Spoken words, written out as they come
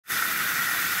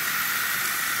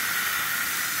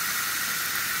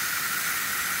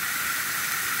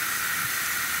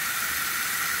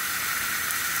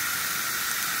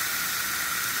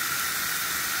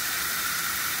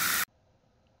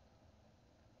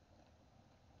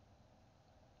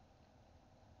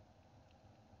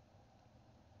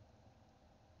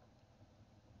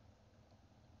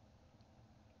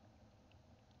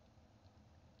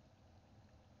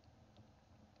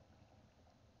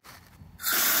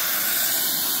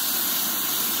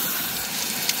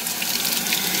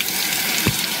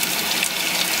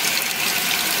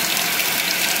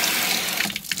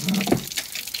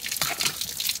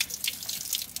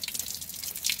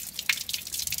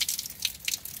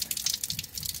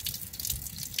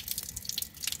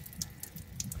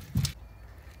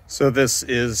So this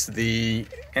is the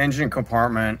engine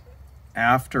compartment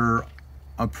after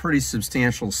a pretty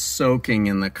substantial soaking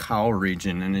in the cowl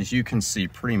region, and as you can see,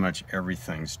 pretty much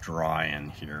everything's dry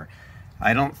in here.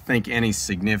 I don't think any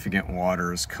significant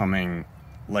water is coming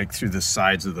like through the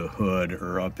sides of the hood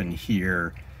or up in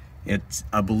here.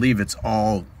 I believe it's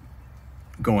all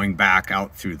going back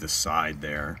out through the side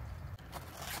there.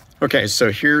 Okay,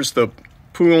 so here's the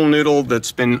pool noodle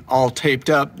that's been all taped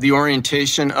up. The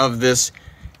orientation of this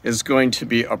is going to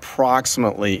be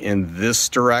approximately in this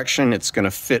direction. It's going to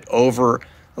fit over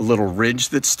a little ridge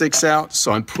that sticks out.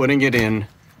 So I'm putting it in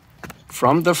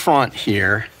from the front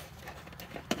here.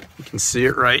 You can see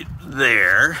it right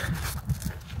there.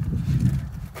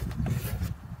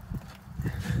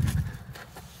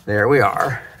 There we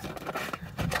are.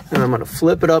 And I'm going to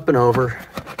flip it up and over.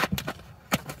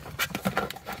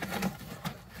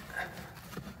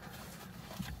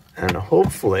 And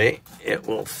hopefully it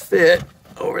will fit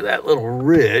over that little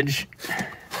ridge.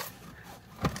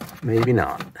 Maybe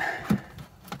not.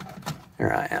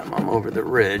 There I am, I'm over the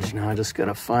ridge. Now I just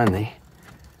gotta find the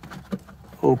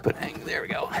opening. There we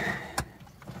go.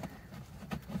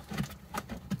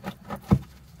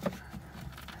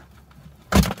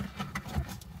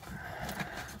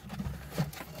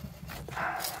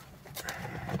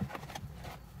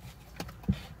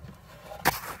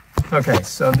 Okay,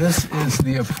 so this is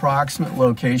the approximate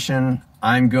location.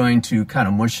 I'm going to kind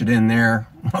of mush it in there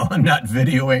while I'm not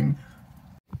videoing.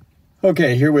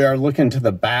 Okay, here we are looking to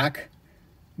the back.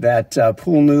 That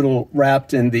pool noodle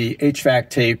wrapped in the HVAC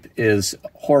tape is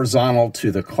horizontal to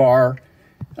the car.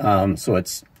 So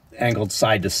it's angled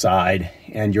side to side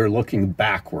and you're looking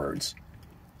backwards.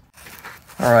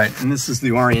 All right, and this is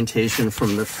the orientation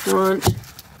from the front.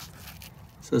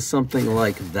 So something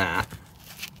like that.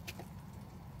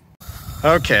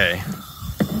 Okay,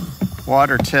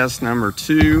 water test number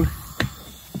 2.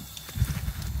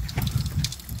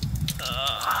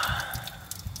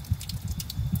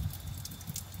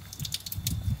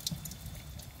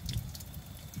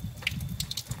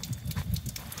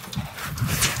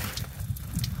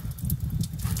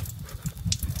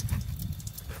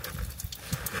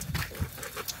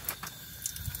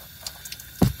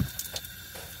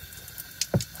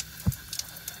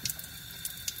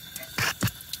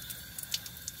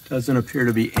 Doesn't appear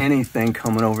to be anything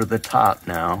coming over the top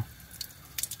now.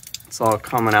 It's all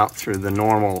coming out through the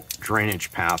normal drainage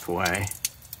pathway.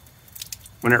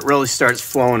 When it really starts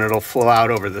flowing, it'll flow out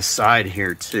over the side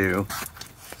here too.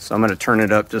 So I'm going to turn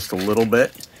it up just a little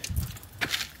bit.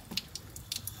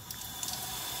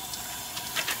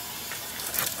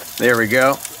 There we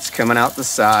go. It's coming out the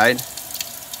side.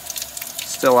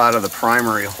 Still out of the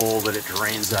primary hole that it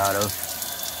drains out of.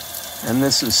 And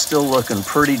this is still looking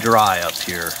pretty dry up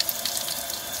here.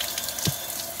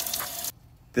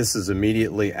 This is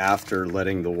immediately after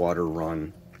letting the water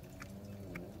run.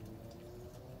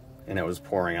 And it was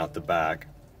pouring out the back.